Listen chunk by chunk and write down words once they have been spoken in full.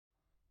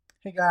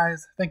Hey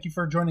guys, thank you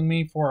for joining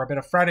me for a bit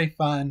of Friday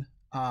fun.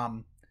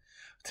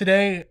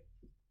 Today,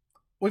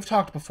 we've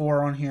talked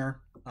before on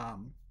here.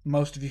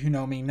 Most of you who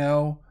know me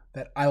know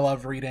that I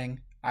love reading.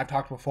 I've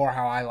talked before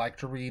how I like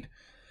to read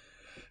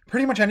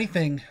pretty much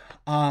anything.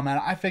 And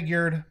I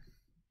figured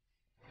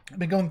I've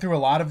been going through a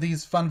lot of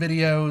these fun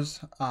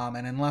videos.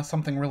 And unless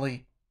something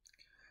really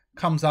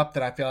comes up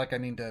that I feel like I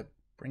need to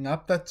bring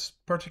up that's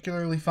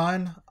particularly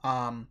fun,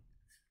 I'm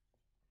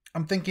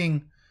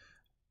thinking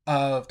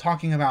of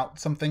talking about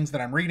some things that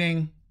I'm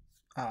reading.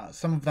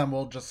 Some of them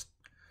will just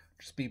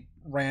be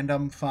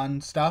random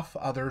fun stuff.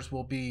 Others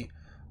will be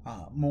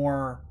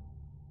more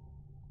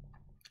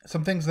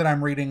some things that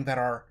I'm reading that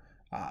are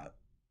uh,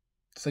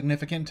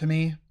 significant to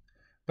me.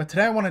 But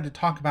today I wanted to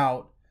talk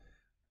about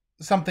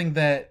something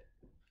that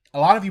a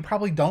lot of you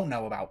probably don't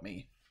know about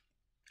me.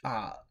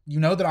 You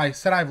know that I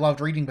said I've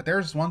loved reading, but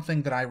there's one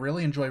thing that I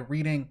really enjoy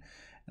reading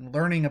and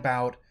learning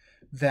about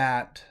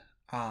that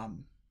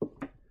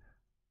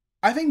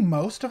I think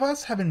most of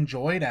us have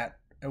enjoyed at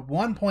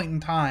one point in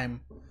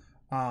time,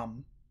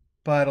 um,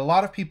 but a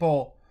lot of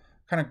people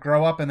kind of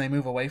grow up and they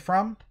move away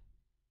from,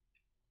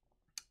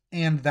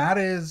 and that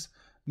is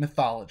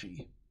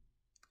mythology.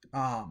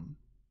 Um,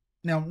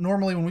 Now,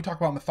 normally when we talk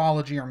about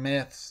mythology or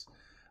myths,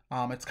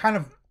 it's kind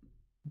of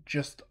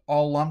just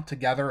all lumped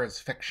together as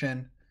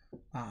fiction,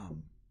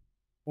 um,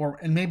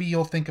 and maybe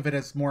you'll think of it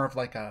as more of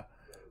like a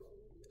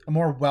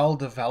more well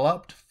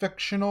developed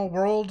fictional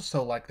world.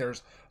 So, like,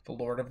 there's the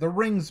Lord of the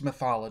Rings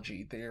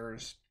mythology,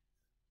 there's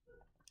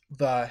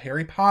the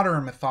Harry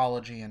Potter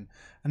mythology, and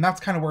that's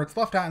kind of where it's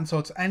left at. And so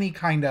it's any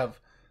kind of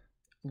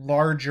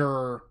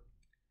larger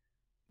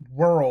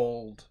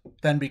world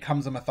then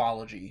becomes a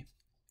mythology.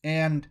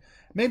 And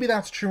maybe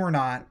that's true or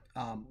not.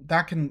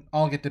 That can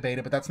all get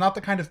debated, but that's not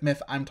the kind of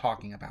myth I'm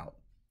talking about.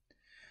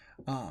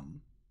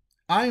 Um,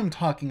 I am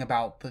talking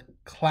about the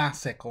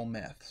classical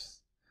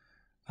myths.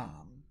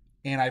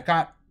 And I've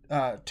got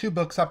two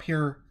books up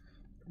here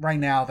right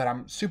now that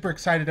I'm super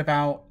excited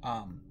about.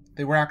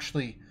 They were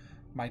actually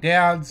my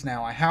dad's.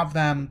 Now I have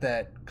them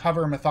that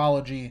cover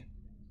mythology.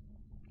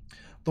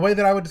 The way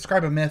that I would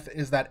describe a myth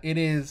is that it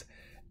is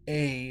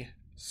a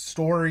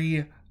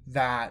story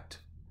that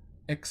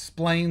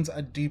explains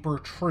a deeper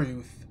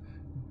truth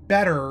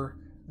better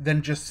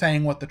than just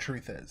saying what the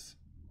truth is.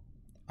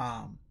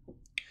 Um,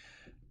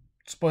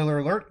 Spoiler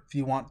alert, if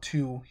you want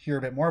to hear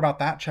a bit more about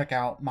that, check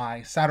out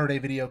my Saturday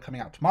video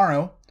coming out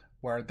tomorrow,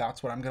 where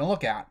that's what I'm going to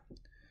look at.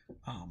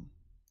 Um,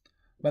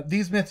 but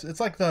these myths, it's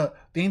like the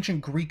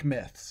ancient Greek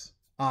myths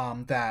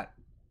that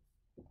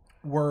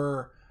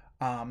were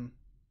um,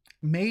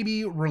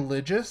 maybe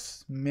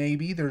religious.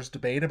 Maybe there's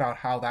debate about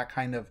how that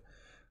kind of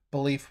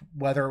belief,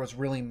 whether it was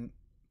really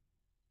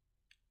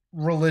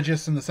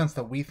religious in the sense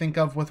that we think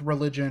of with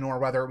religion, or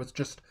whether it was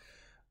just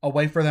a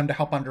way for them to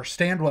help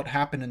understand what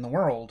happened in the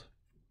world.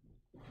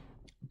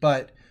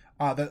 But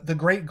the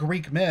great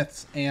Greek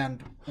myths,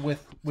 and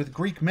with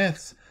Greek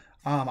myths,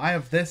 I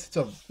have this.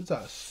 It's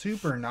a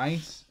super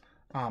nice.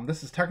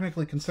 This is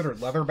technically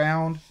considered leather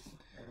bound,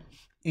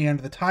 and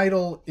the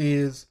title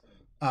is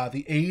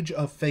 "The Age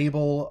of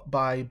Fable"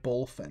 by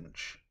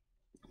Bullfinch.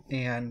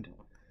 And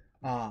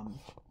um,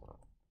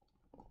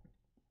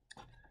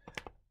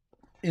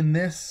 in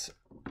this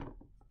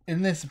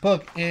in this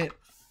book,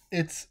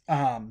 it's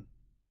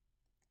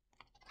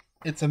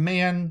it's a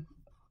man,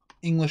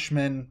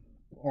 Englishman,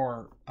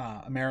 or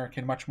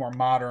American, much more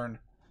modern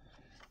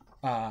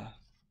uh,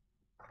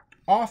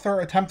 author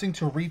attempting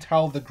to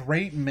retell the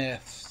great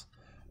myths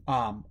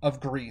of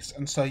Greece.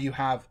 And so you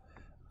have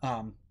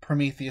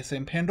Prometheus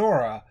and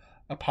Pandora,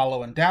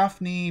 Apollo and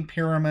Daphne,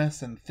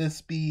 Pyramus and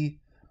Thisbe,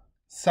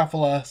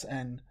 Cephalus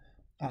and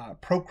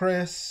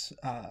Procris.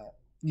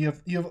 You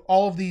have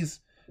all of these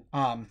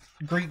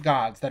Greek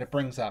gods that it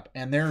brings up,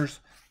 and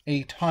there's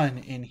a ton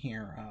in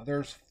here.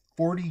 There's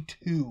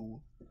 42,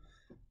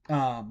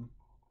 um,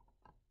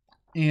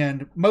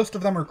 and most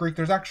of them are Greek.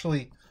 There's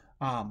actually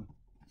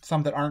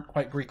some that aren't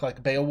quite Greek,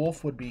 like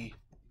Beowulf would be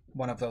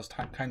one of those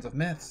kinds of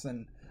myths,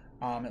 and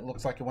it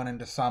looks like it went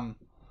into some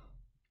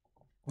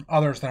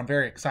others that I'm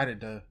very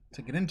excited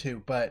to get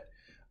into. But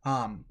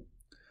um,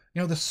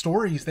 the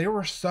stories, they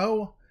were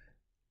so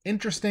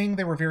interesting.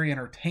 They were very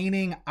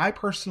entertaining. I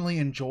personally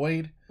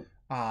enjoyed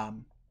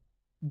um,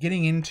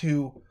 getting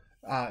into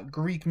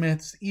Greek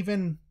myths,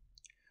 even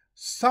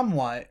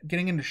somewhat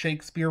getting into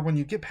Shakespeare. When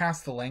you get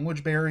past the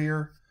language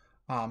barrier,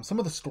 some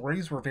of the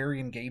stories were very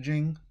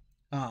engaging.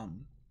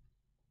 Um,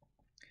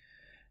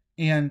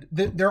 and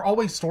they're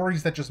always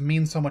stories that just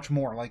mean so much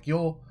more. Like,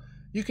 you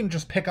can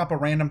just pick up a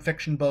random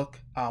fiction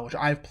book, which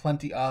I have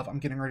plenty of. I'm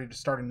getting ready to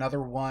start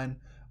another one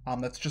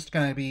that's just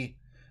going to be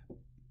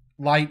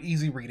light,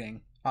 easy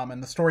reading.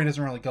 And the story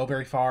doesn't really go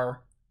very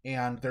far,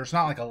 and there's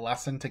not like a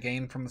lesson to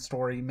gain from the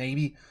story.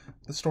 Maybe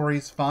the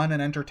story's fun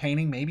and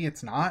entertaining, maybe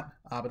it's not,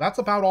 but that's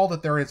about all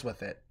that there is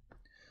with it.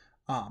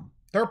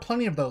 There are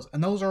plenty of those,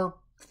 and those are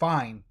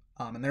fine.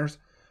 And there's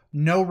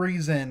no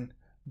reason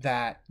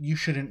that you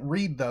shouldn't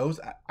read those.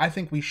 I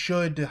think we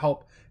should, to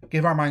help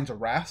give our minds a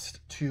rest,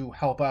 to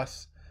help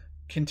us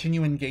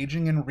continue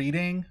engaging in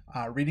reading.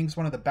 Reading's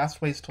one of the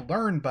best ways to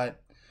learn,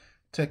 but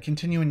to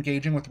continue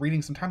engaging with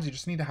reading, sometimes you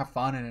just need to have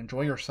fun and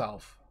enjoy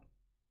yourself.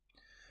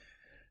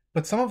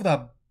 But some of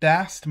the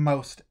best,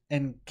 most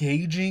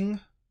engaging,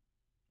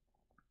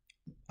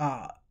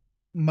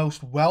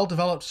 most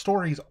well-developed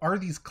stories are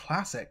these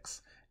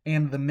classics,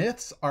 and the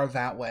myths are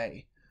that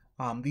way.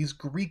 These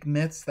Greek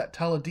myths that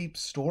tell a deep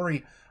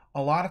story,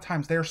 a lot of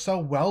times they're so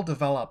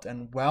well-developed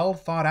and well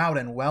thought out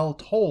and well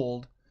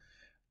told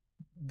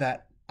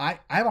that I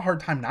have a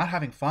hard time not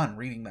having fun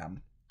reading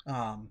them.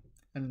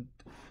 And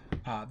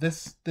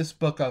this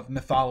book of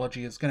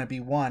mythology is going to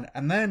be one.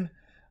 And then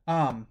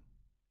I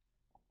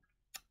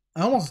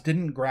almost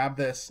didn't grab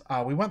this.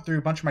 We went through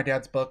a bunch of my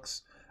dad's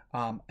books,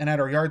 and at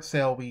our yard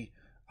sale we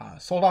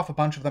sold off a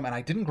bunch of them, and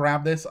I didn't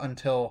grab this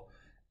until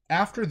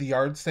after the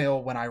yard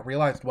sale when I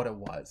realized what it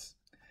was.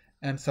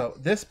 And so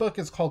this book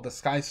is called The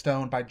Sky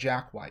Stone by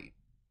Jack White.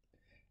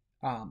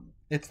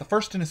 It's the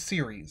first in a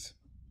series.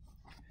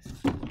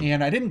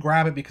 And I didn't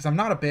grab it because I'm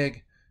not a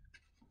big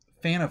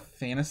fan of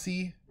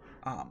fantasy.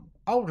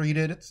 I'll read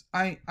it.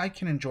 I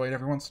can enjoy it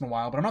every once in a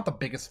while, but I'm not the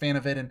biggest fan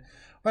of it. And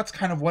that's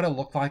kind of what it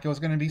looked like. It was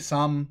going to be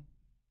some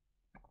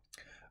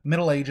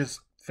Middle Ages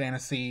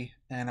fantasy,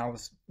 and I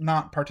was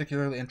not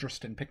particularly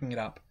interested in picking it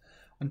up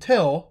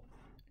until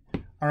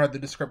I read the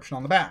description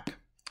on the back. You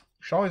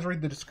should always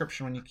read the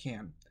description when you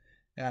can.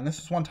 And this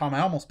is one time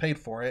I almost paid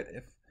for it.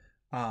 If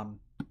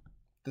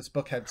this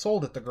book had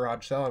sold at the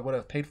garage sale, I would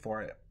have paid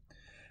for it.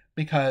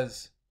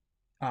 Because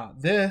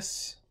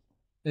this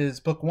is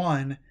book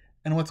 1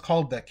 in what's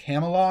called the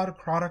Camelot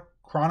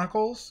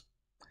Chronicles.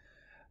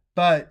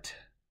 But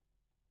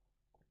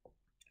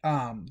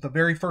the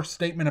very first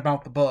statement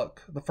about the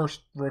book, the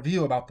first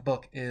review about the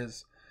book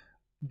is,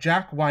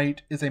 Jack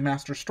White is a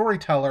master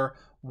storyteller.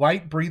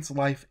 White breathes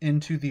life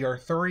into the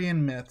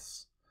Arthurian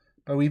myths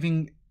by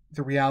weaving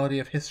the reality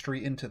of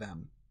history into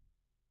them.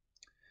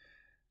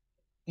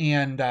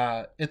 And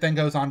it then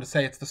goes on to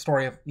say it's the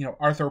story of,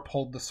 Arthur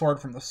pulled the sword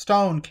from the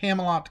stone,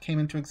 Camelot came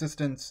into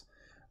existence,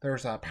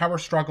 there's a power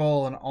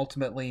struggle, and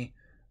ultimately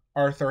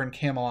Arthur and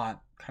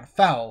Camelot kind of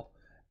fell.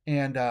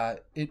 And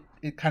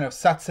it kind of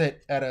sets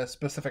it at a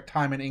specific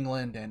time in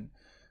England. And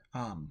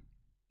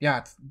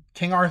it's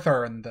King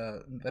Arthur and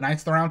the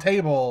Knights of the Round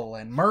Table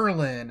and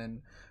Merlin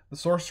and the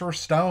Sorcerer's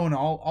Stone,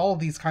 all of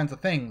these kinds of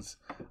things.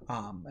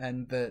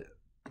 And there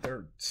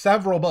are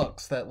several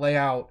books that lay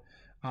out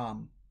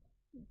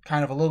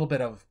kind of a little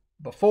bit of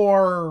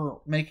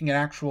before, making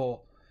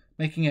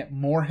it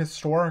more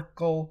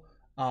historical,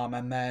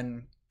 and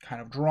then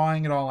kind of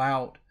drawing it all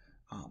out.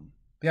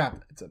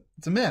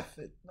 It's a myth.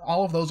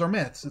 All of those are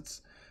myths.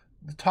 It's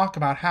the talk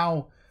about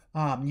how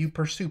you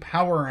pursue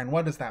power and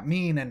what does that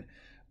mean, and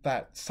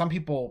that some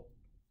people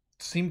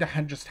seem to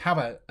just have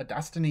a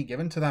destiny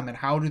given to them, and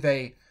how do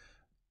they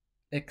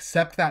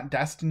accept that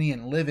destiny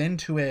and live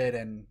into it,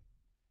 and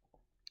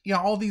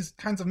all these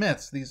kinds of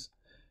myths, these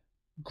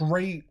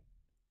great,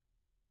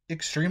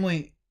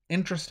 extremely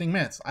interesting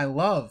myths. I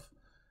love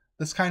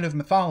this kind of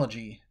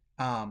mythology,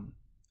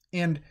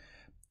 and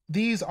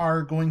these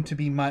are going to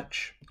be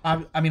much.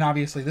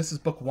 Obviously, this is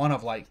book 1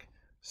 of like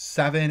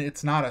 7.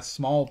 It's not a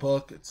small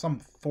book. It's some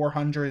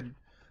 400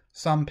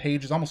 some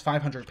pages, almost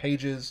 500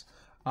 pages.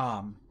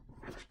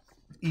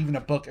 Even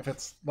a book, if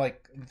it's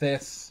like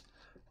this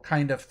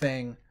kind of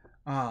thing,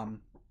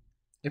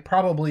 it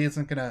probably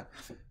isn't going to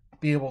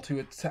be able to.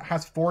 It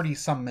has 40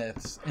 some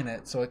myths in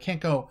it, so it can't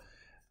go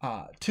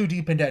too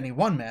deep into any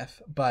one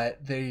myth,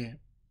 but they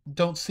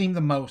don't seem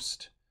the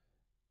most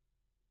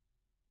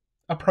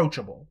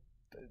approachable.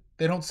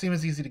 They don't seem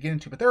as easy to get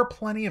into, but there are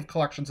plenty of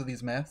collections of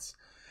these myths,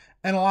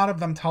 and a lot of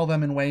them tell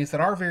them in ways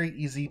that are very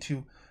easy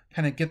to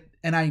kind of get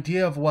an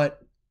idea of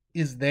what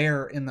is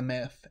there in the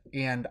myth,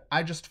 and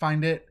I just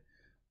find it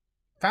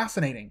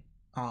fascinating.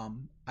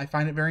 I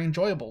find it very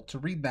enjoyable to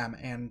read them,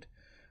 and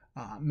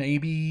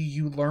maybe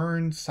you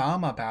learn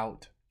some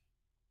about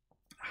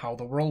how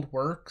the world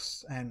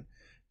works, and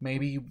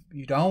maybe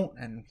you don't,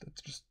 and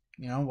it's just,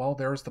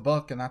 there's the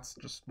book, and that's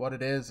just what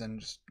it is,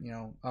 and just,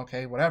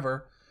 okay,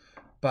 whatever.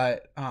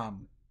 But I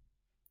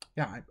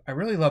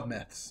really love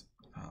myths,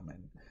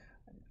 and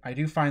I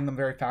do find them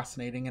very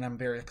fascinating, and I'm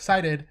very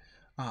excited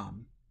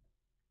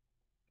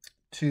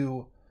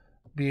to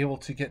be able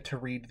to get to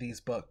read these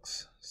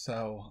books.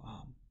 So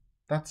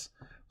that's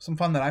some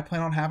fun that I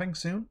plan on having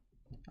soon.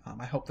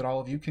 I hope that all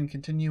of you can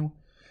continue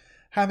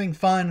having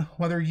fun,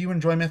 whether you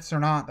enjoy myths or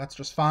not. That's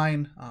just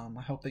fine.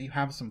 I hope that you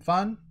have some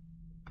fun,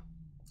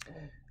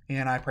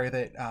 and I pray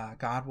that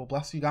God will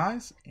bless you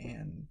guys,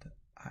 and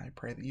I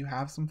pray that you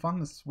have some fun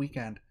this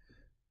weekend.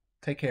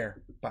 Take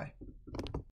care. Bye.